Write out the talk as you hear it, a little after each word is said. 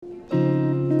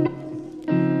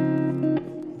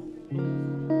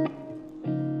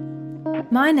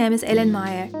My name is Ellen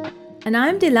Meyer, and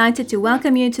I'm delighted to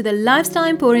welcome you to the Lifestyle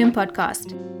Emporium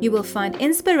podcast. You will find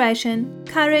inspiration,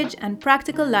 courage, and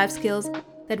practical life skills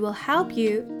that will help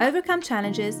you overcome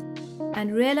challenges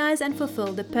and realize and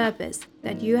fulfill the purpose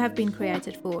that you have been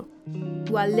created for,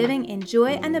 while living in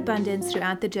joy and abundance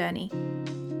throughout the journey.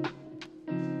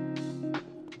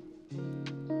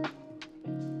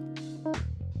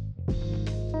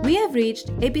 We have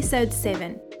reached episode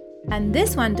 7, and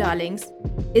this one, darlings,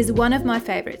 is one of my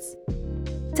favorites.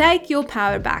 Take your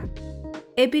power back.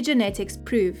 Epigenetics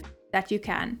prove that you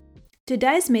can.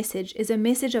 Today's message is a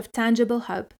message of tangible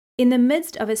hope in the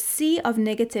midst of a sea of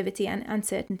negativity and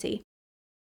uncertainty.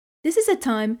 This is a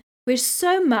time where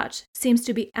so much seems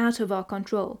to be out of our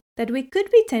control that we could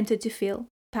be tempted to feel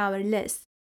powerless.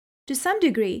 To some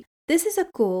degree, this is a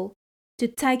call to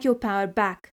take your power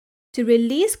back, to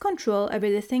release control over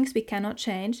the things we cannot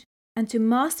change, and to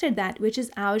master that which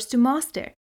is ours to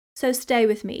master. So stay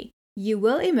with me. You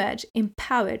will emerge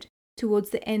empowered towards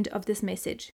the end of this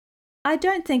message. I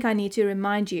don't think I need to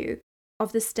remind you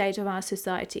of the state of our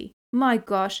society. My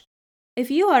gosh, if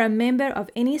you are a member of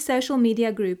any social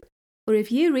media group, or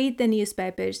if you read the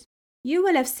newspapers, you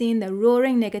will have seen the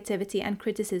roaring negativity and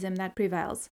criticism that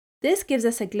prevails. This gives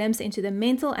us a glimpse into the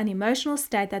mental and emotional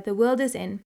state that the world is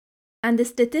in, and the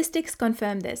statistics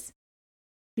confirm this.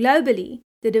 Globally,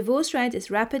 the divorce rate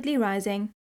is rapidly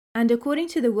rising, and according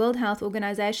to the World Health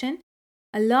Organization,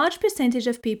 a large percentage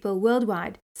of people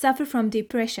worldwide suffer from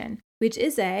depression, which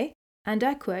is a, and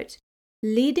I quote,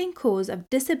 leading cause of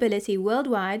disability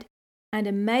worldwide and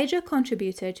a major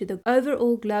contributor to the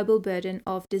overall global burden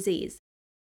of disease.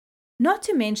 Not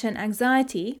to mention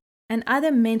anxiety and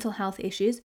other mental health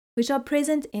issues which are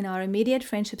present in our immediate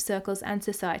friendship circles and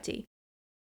society.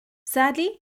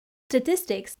 Sadly,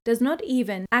 statistics does not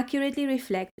even accurately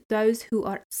reflect those who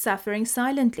are suffering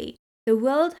silently. The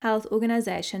World Health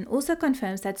Organization also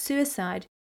confirms that suicide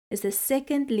is the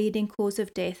second leading cause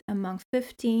of death among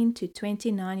 15 to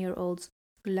 29-year-olds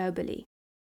globally.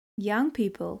 Young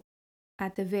people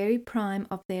at the very prime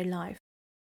of their life.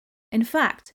 In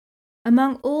fact,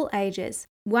 among all ages,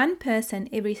 one person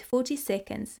every 40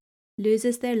 seconds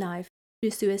loses their life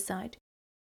through suicide.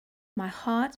 My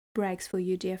heart breaks for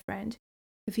you, dear friend,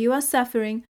 if you are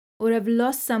suffering or have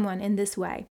lost someone in this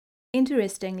way.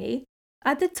 Interestingly,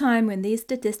 at the time when these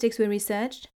statistics were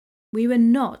researched, we were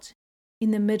not in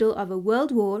the middle of a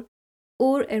world war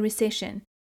or a recession.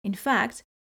 In fact,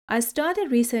 I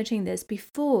started researching this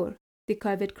before the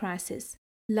COVID crisis.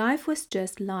 Life was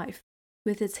just life,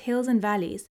 with its hills and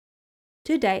valleys.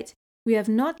 To date, we have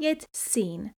not yet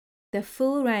seen the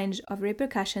full range of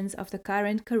repercussions of the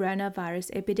current coronavirus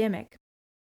epidemic.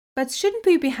 But shouldn't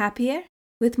we be happier?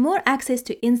 With more access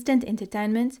to instant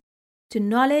entertainment, to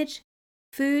knowledge,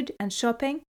 food and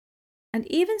shopping, and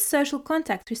even social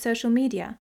contact through social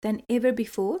media than ever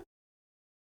before?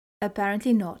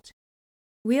 Apparently not.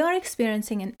 We are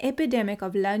experiencing an epidemic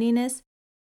of loneliness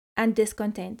and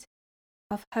discontent,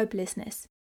 of hopelessness.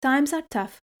 Times are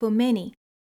tough for many.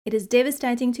 It is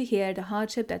devastating to hear the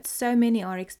hardship that so many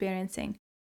are experiencing.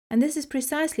 And this is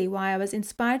precisely why I was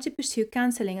inspired to pursue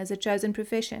counseling as a chosen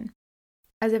profession,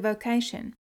 as a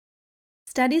vocation.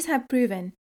 Studies have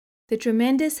proven the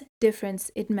tremendous difference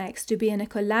it makes to be in a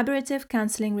collaborative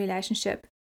counseling relationship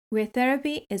where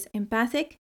therapy is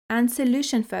empathic and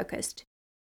solution-focused.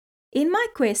 In my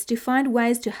quest to find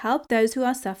ways to help those who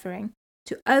are suffering,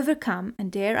 to overcome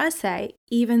and, dare I say,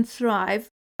 even thrive,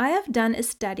 I have done a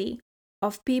study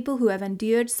of people who have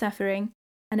endured suffering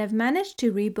and have managed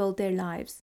to rebuild their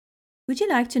lives. Would you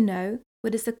like to know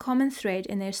what is the common thread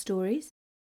in their stories?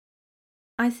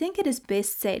 I think it is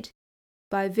best said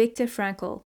by Viktor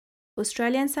Frankl,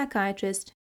 Australian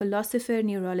psychiatrist, philosopher,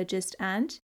 neurologist,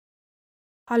 and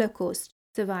Holocaust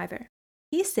survivor.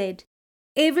 He said,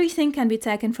 "Everything can be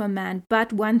taken from man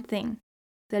but one thing,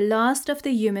 the last of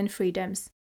the human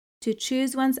freedoms, to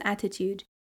choose one's attitude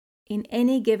in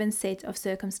any given set of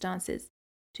circumstances,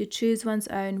 to choose one's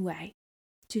own way,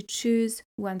 to choose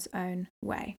one's own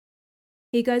way."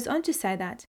 He goes on to say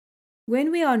that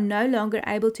when we are no longer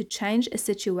able to change a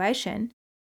situation,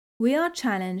 we are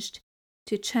challenged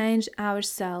to change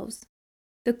ourselves.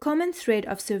 The common thread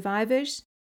of survivors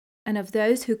and of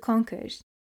those who conquer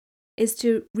is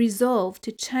to resolve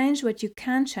to change what you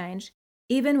can change,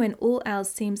 even when all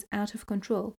else seems out of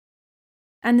control.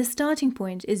 And the starting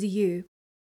point is you,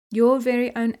 your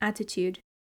very own attitude,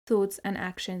 thoughts, and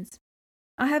actions.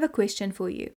 I have a question for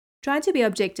you. Try to be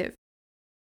objective.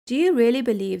 Do you really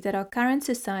believe that our current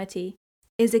society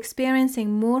is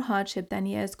experiencing more hardship than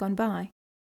years gone by?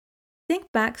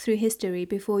 Think back through history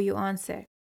before you answer.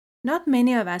 Not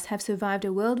many of us have survived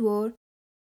a world war,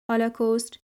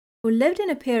 Holocaust, or lived in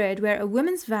a period where a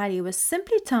woman's value was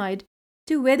simply tied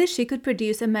to whether she could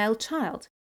produce a male child.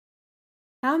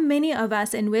 How many of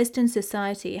us in Western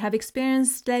society have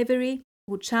experienced slavery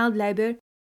or child labor,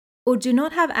 or do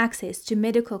not have access to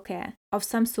medical care of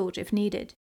some sort if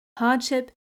needed?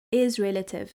 Hardship is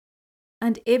relative,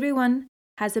 and everyone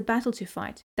has a battle to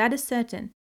fight, that is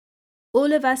certain.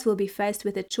 All of us will be faced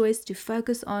with a choice to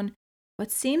focus on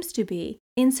what seems to be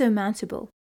insurmountable,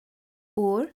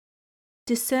 or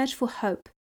to search for hope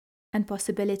and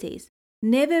possibilities.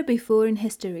 Never before in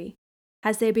history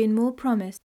has there been more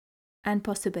promise and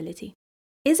possibility.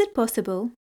 Is it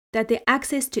possible that the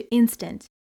access to instant,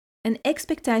 an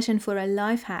expectation for a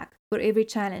life hack for every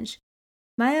challenge,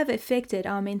 may have affected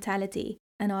our mentality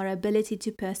and our ability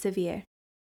to persevere?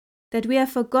 That we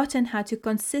have forgotten how to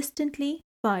consistently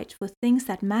fight for things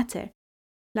that matter,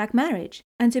 like marriage,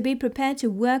 and to be prepared to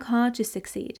work hard to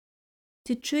succeed,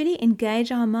 to truly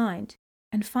engage our mind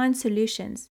and find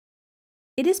solutions.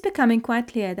 It is becoming quite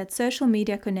clear that social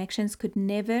media connections could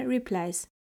never replace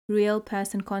real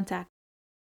person contact.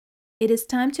 It is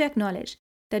time to acknowledge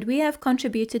that we have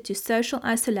contributed to social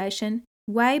isolation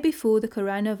way before the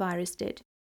coronavirus did.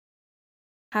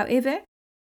 However,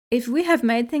 if we have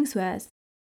made things worse,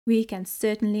 we can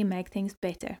certainly make things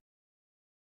better.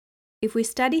 If we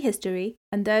study history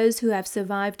and those who have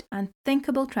survived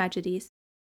unthinkable tragedies,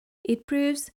 it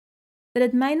proves that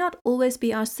it may not always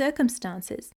be our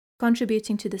circumstances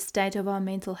contributing to the state of our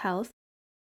mental health,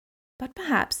 but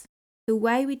perhaps the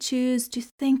way we choose to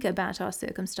think about our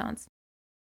circumstance.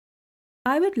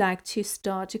 I would like to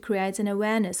start to create an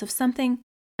awareness of something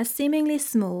as seemingly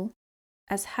small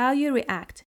as how you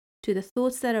react to the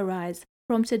thoughts that arise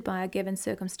prompted by a given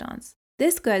circumstance.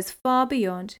 This goes far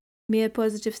beyond mere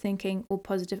positive thinking or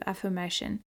positive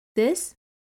affirmation. This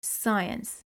is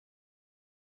science.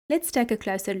 Let's take a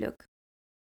closer look.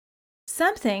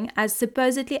 Something as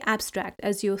supposedly abstract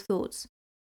as your thoughts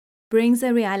brings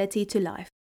a reality to life,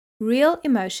 real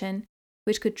emotion,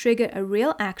 which could trigger a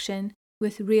real action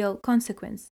with real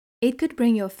consequence. It could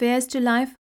bring your fears to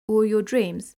life or your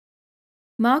dreams.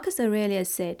 Marcus Aurelius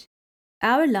said,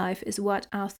 "Our life is what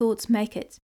our thoughts make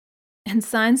it." And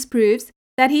science proves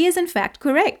that he is in fact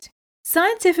correct.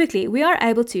 Scientifically, we are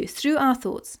able to, through our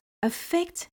thoughts,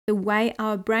 affect the way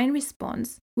our brain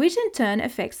responds, which in turn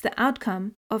affects the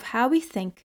outcome of how we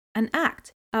think and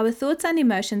act. Our thoughts and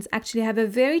emotions actually have a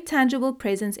very tangible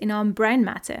presence in our brain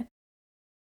matter.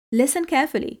 Listen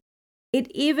carefully.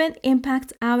 It even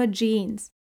impacts our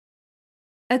genes.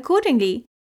 Accordingly,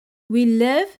 we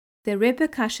live the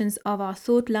repercussions of our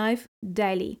thought life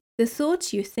daily. The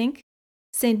thoughts you think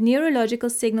send neurological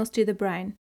signals to the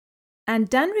brain, and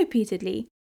done repeatedly,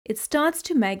 it starts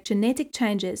to make genetic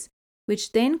changes,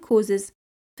 which then causes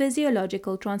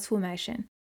physiological transformation.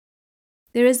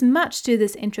 There is much to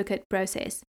this intricate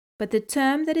process, but the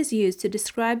term that is used to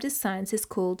describe this science is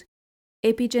called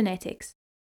epigenetics.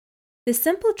 The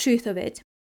simple truth of it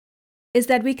is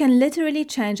that we can literally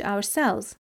change our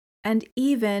cells and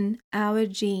even our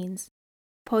genes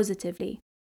positively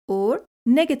or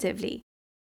negatively.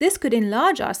 This could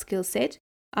enlarge our skill set,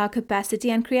 our capacity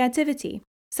and creativity.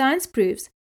 Science proves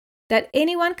that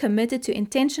anyone committed to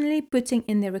intentionally putting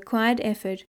in the required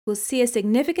effort will see a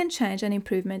significant change and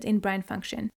improvement in brain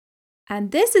function.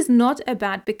 And this is not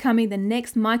about becoming the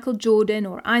next Michael Jordan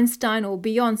or Einstein or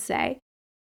Beyoncé.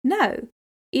 No,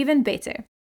 even better.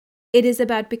 It is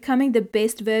about becoming the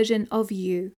best version of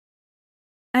you.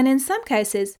 And in some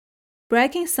cases,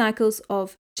 breaking cycles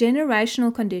of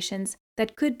generational conditions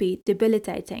that could be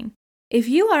debilitating. If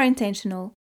you are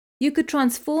intentional, you could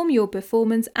transform your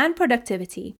performance and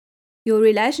productivity, your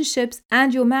relationships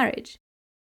and your marriage.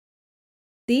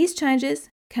 These changes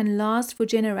can last for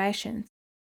generations.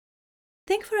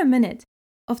 Think for a minute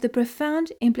of the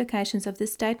profound implications of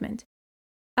this statement.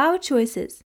 Our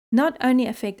choices not only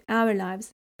affect our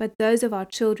lives, but those of our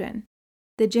children,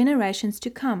 the generations to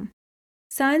come.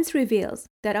 Science reveals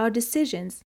that our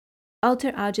decisions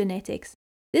alter our genetics.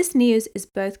 This news is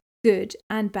both good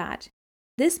and bad.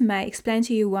 This may explain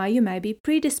to you why you may be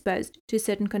predisposed to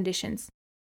certain conditions,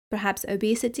 perhaps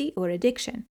obesity or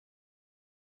addiction.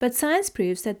 But science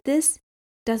proves that this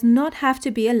does not have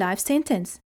to be a life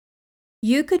sentence.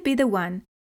 You could be the one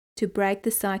to break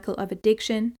the cycle of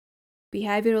addiction,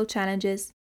 behavioral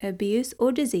challenges, abuse,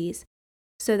 or disease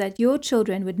so that your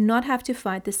children would not have to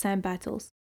fight the same battles.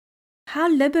 How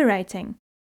liberating!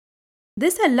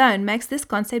 This alone makes this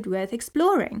concept worth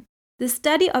exploring. The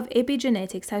study of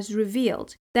epigenetics has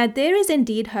revealed that there is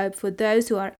indeed hope for those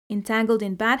who are entangled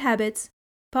in bad habits,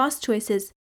 past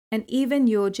choices, and even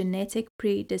your genetic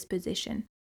predisposition.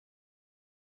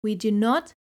 We do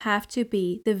not have to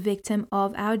be the victim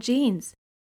of our genes.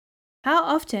 How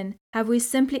often have we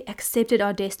simply accepted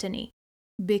our destiny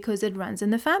because it runs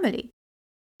in the family?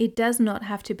 It does not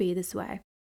have to be this way.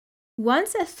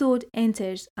 Once a thought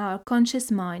enters our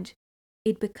conscious mind,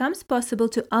 it becomes possible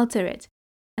to alter it,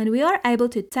 and we are able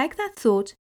to take that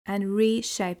thought and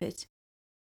reshape it.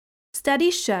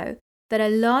 Studies show that a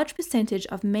large percentage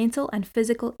of mental and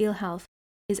physical ill health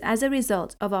is as a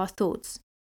result of our thoughts.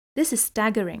 This is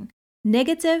staggering.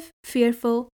 Negative,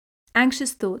 fearful,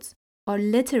 anxious thoughts are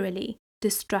literally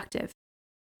destructive,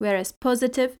 whereas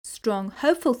positive, strong,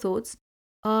 hopeful thoughts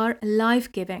are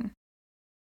life-giving.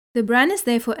 The brain is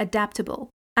therefore adaptable,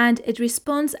 and it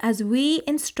responds as we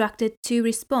instruct it to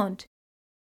respond.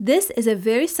 This is a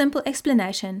very simple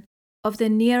explanation of the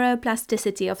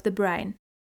neuroplasticity of the brain.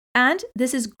 And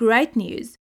this is great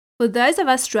news for those of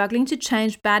us struggling to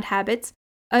change bad habits,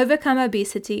 overcome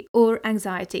obesity, or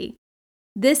anxiety.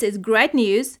 This is great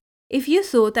news if you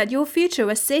thought that your future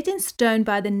was set in stone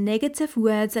by the negative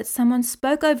words that someone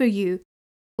spoke over you,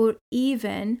 or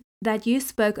even that you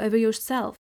spoke over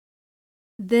yourself.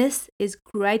 This is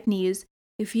great news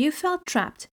if you felt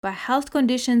trapped by health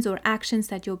conditions or actions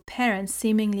that your parents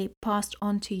seemingly passed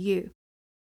on to you.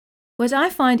 What I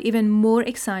find even more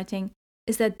exciting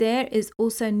is that there is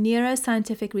also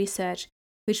neuroscientific research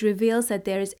which reveals that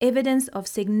there is evidence of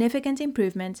significant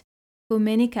improvement for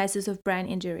many cases of brain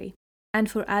injury and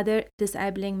for other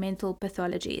disabling mental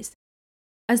pathologies.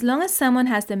 As long as someone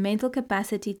has the mental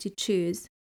capacity to choose,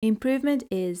 improvement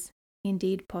is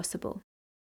indeed possible.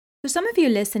 For some of you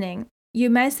listening, you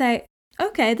may say,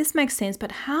 okay, this makes sense,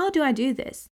 but how do I do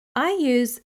this? I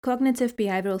use cognitive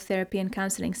behavioral therapy and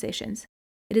counseling sessions.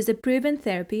 It is a proven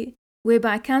therapy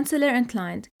whereby counselor and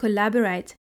client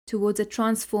collaborate towards a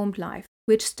transformed life,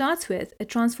 which starts with a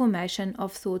transformation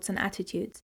of thoughts and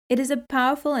attitudes. It is a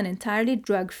powerful and entirely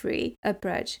drug-free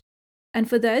approach, and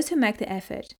for those who make the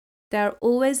effort, they are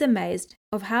always amazed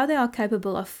of how they are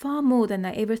capable of far more than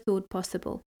they ever thought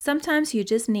possible. Sometimes you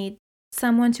just need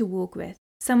someone to walk with,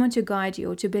 someone to guide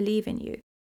you or to believe in you.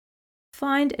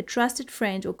 Find a trusted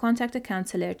friend or contact a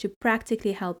counselor to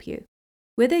practically help you.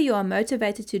 Whether you are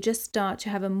motivated to just start to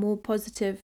have a more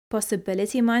positive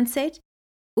possibility mindset,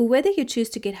 or whether you choose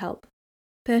to get help,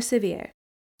 persevere,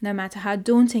 no matter how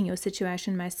daunting your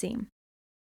situation may seem.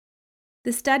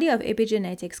 The study of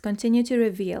epigenetics continues to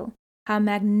reveal how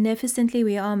magnificently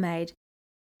we are made,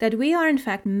 that we are in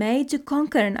fact made to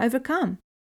conquer and overcome.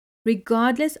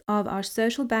 Regardless of our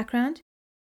social background,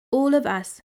 all of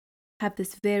us have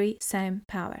this very same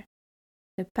power.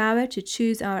 The power to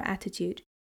choose our attitude,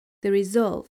 the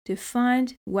resolve to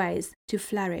find ways to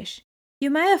flourish.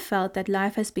 You may have felt that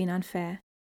life has been unfair,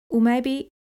 or maybe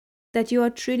that you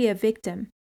are truly a victim,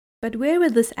 but where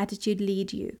will this attitude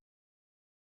lead you?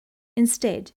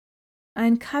 Instead, I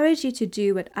encourage you to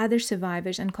do what other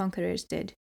survivors and conquerors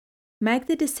did. Make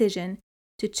the decision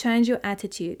to change your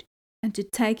attitude and to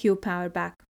take your power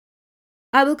back.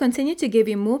 I will continue to give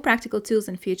you more practical tools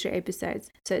in future episodes,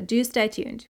 so do stay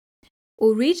tuned.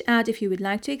 Or reach out if you would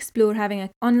like to explore having an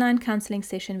online counseling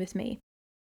session with me.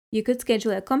 You could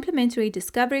schedule a complimentary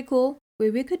discovery call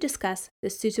where we could discuss the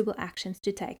suitable actions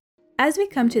to take. As we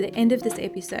come to the end of this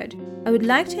episode, I would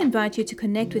like to invite you to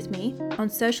connect with me on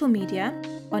social media,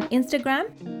 on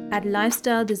Instagram, at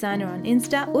Lifestyle Designer on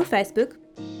Insta or Facebook,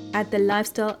 at the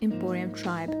Lifestyle Emporium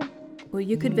Tribe, or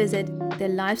you could visit the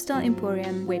Lifestyle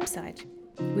Emporium website,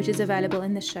 which is available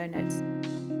in the show notes.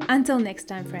 Until next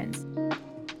time, friends.